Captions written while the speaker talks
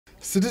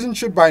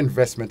Citizenship by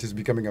investment is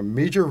becoming a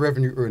major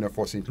revenue earner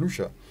for St.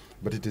 Lucia,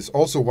 but it is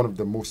also one of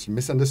the most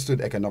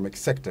misunderstood economic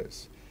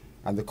sectors.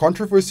 And the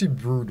controversy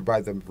brewed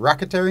by the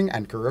racketeering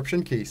and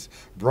corruption case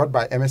brought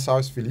by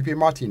MSR's Felipe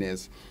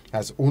Martinez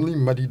has only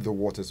muddied the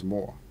waters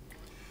more.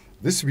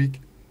 This week,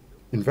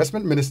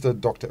 Investment Minister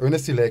Dr.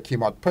 Ernest Hilaire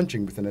came out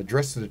punching with an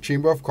address to the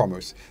Chamber of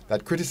Commerce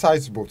that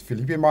criticized both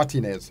Felipe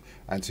Martinez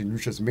and St.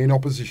 Lucia's main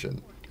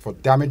opposition for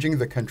damaging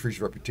the country's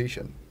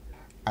reputation.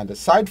 And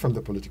aside from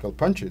the political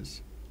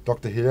punches,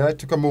 Dr. Hilaire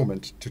took a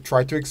moment to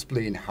try to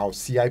explain how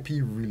CIP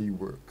really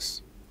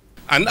works.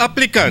 An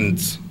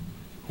applicant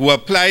who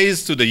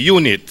applies to the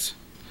unit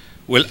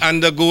will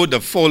undergo the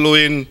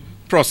following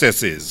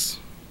processes.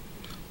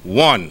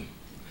 1.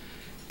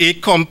 A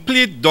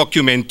complete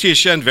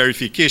documentation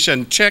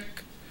verification check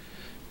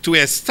to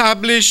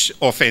establish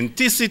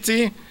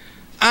authenticity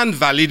and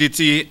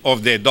validity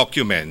of their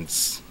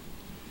documents.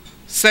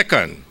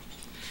 2nd,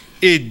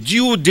 a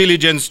due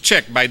diligence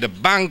check by the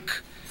bank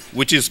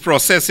which is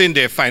processing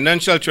their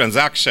financial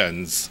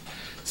transactions,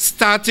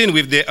 starting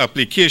with their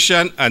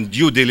application and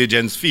due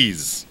diligence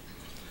fees.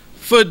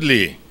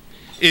 Thirdly,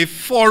 a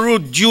thorough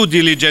due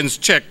diligence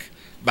check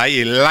by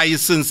a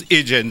licensed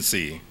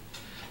agency.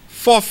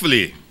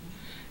 Fourthly,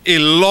 a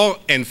law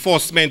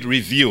enforcement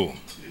review.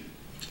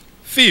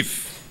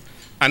 5th,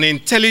 an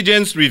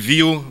intelligence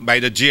review by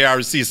the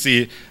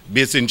JRCC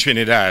based in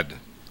Trinidad.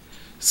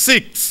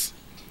 6th,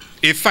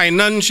 a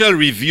financial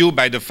review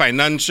by the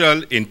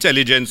Financial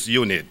Intelligence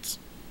Unit.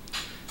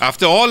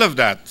 After all of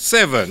that,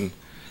 7,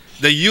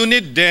 the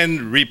unit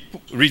then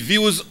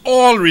reviews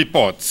all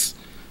reports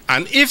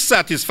and, if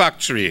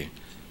satisfactory,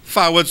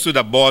 forwards to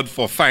the board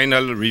for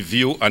final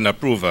review and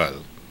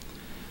approval.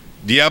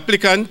 The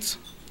applicant,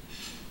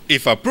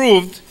 if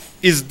approved,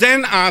 is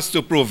then asked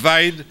to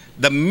provide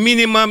the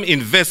minimum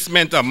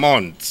investment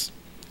amount,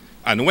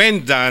 and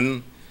when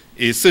done,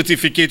 a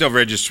certificate of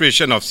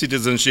registration of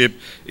citizenship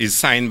is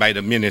signed by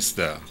the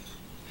minister.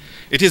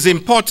 It is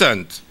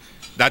important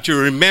that you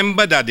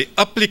remember that the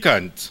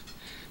applicant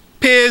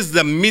pays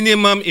the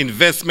minimum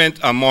investment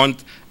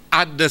amount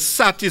at the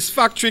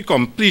satisfactory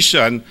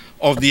completion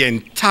of the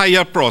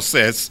entire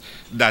process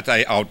that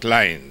I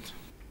outlined.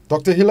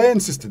 Dr. Hilaire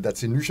insisted that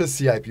St. Lucia's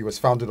CIP was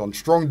founded on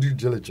strong due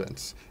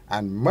diligence,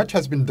 and much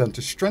has been done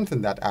to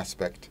strengthen that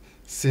aspect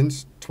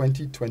since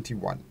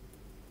 2021.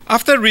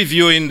 After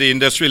reviewing the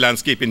industry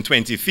landscape in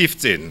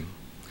 2015,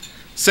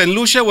 St.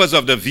 Lucia was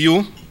of the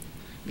view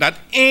that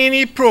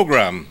any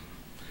program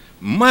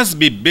must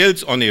be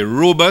built on a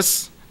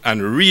robust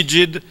and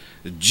rigid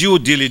due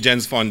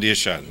diligence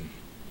foundation.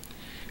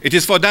 It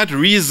is for that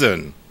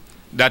reason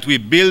that we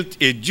built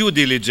a due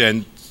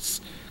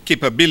diligence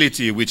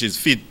capability which is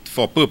fit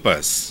for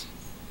purpose.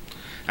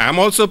 I am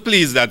also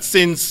pleased that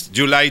since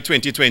July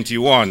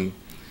 2021,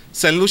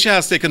 St. Lucia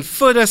has taken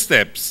further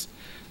steps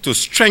to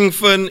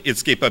strengthen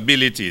its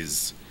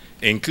capabilities,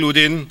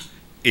 including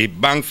a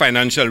bank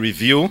financial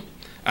review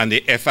and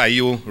the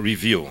FIU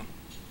review.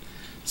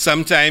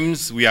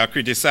 Sometimes we are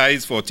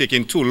criticized for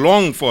taking too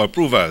long for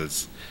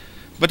approvals,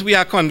 but we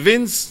are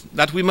convinced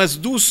that we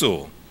must do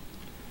so.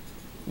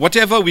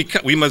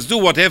 We must do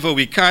whatever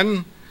we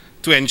can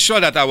to ensure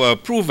that our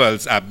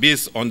approvals are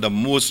based on the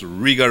most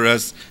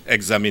rigorous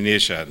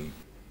examination.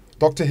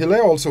 Dr.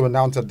 Hilaire also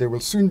announced that there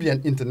will soon be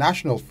an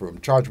international firm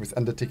charged with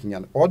undertaking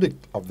an audit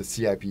of the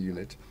CIP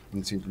unit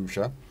in St.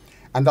 Lucia,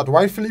 and that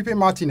while Felipe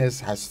Martinez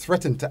has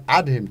threatened to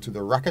add him to the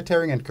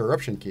racketeering and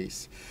corruption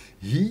case,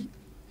 he,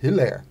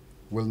 Hilaire,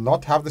 will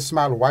not have the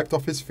smile wiped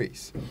off his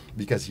face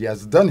because he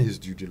has done his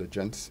due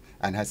diligence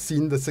and has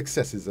seen the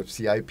successes of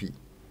CIP.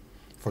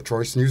 For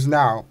Choice News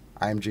Now,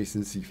 I am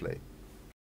Jason Sifflet.